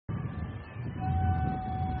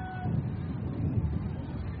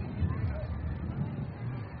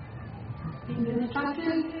taking the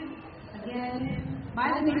instructions again by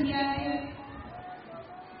the PTA.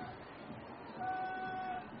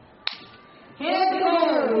 Here they go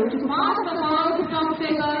to pass the ball to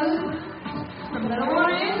obstacles from the lower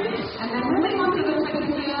end, and then moving on to the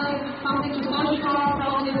second tier, something to search for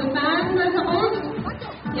from the fans, I suppose.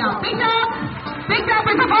 Yeah, picked up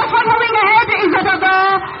is the first one moving ahead. Is that of the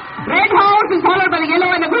red house, is followed by the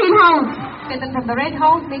yellow and the green house. From the red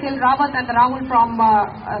house, Nikhil Rawat and Rahul from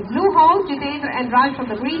blue house, Jitendra and Raj from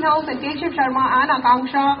the green house, and Keshav Sharma and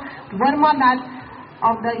Akanksha Verma that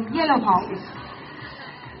of the yellow house.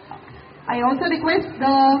 I also request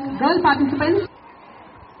the girl participants.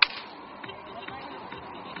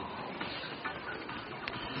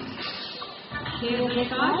 Here they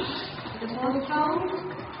start the first round.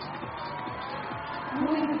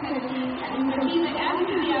 Moving to penalty, and you can see the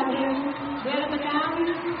enthusiasm where the town.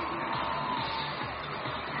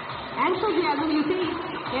 Enthusiasm, you see,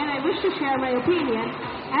 here I wish to share my opinion.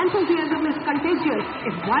 Enthusiasm is contagious.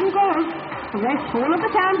 If one goes, the rest whole of the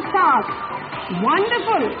town starts.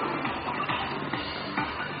 Wonderful.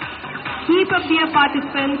 Keep up, dear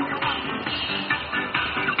participants.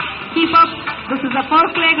 Keep up. This is the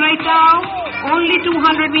first leg right now. Only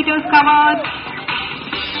 200 meters covered.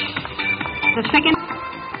 The second.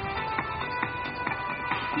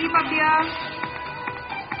 Keep up, dear.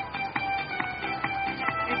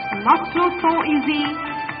 It's not so easy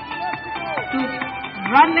to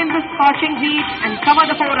run in the scorching heat and cover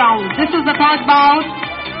the 4 rounds. This is the third bout.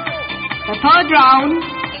 The third round.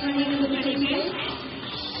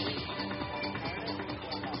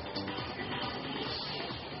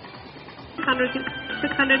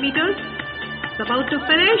 600 meters. It's about to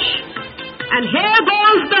finish. And here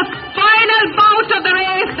goes the final bout of the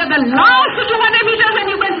race. The last 200 meters, and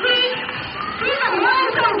you can see the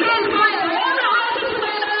momentum gained by all the horses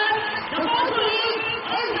together. The fourth lead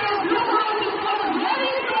is the blue house. It was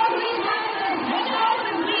very closely and red house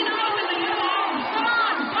and green house and the yellow house. Come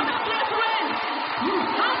on, what a place to win. You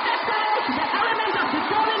have that courage, the element of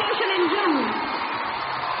determination in you.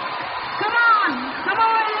 Come on,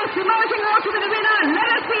 it's emerging out to be the winner. Let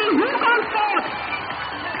us see who comes forth.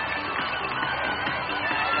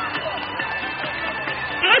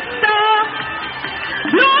 It's the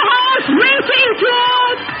blue house racing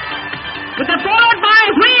team, with the followed by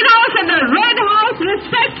green house and the red house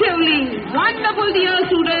respectively. Wonderful, dear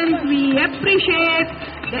students. We appreciate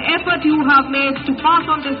the effort you have made to pass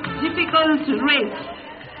on this difficult race.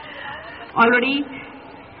 Already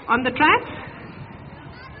on the track,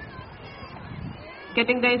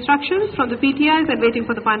 getting the instructions from the PTIs and waiting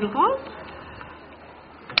for the final call.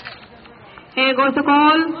 Here goes the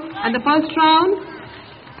call, and the first round.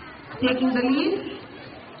 Taking the lead,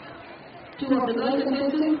 2 of the girl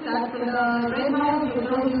contestants, that's in the red house, the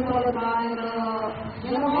girls is followed by the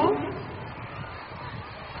yellow house.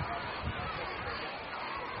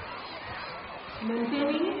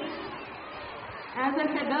 Maintaining it. As I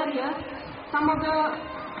said earlier, some of the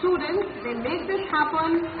students, they make this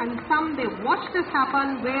happen, and some they watch this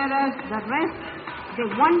happen, whereas the rest, they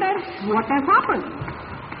wonder what has happened.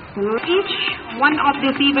 So each one of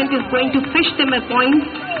this event is going to fetch them a point.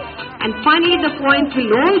 And finally, the points will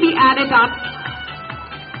all be added up.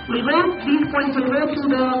 These points will go to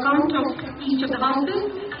the count of each of the houses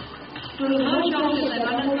to the merge out in the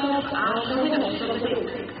runners-up and the winners of the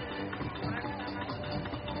race.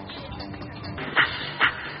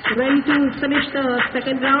 Ready to finish the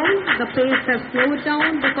second round. The pace has slowed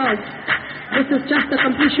down because this is just the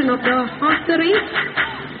completion of the half the race.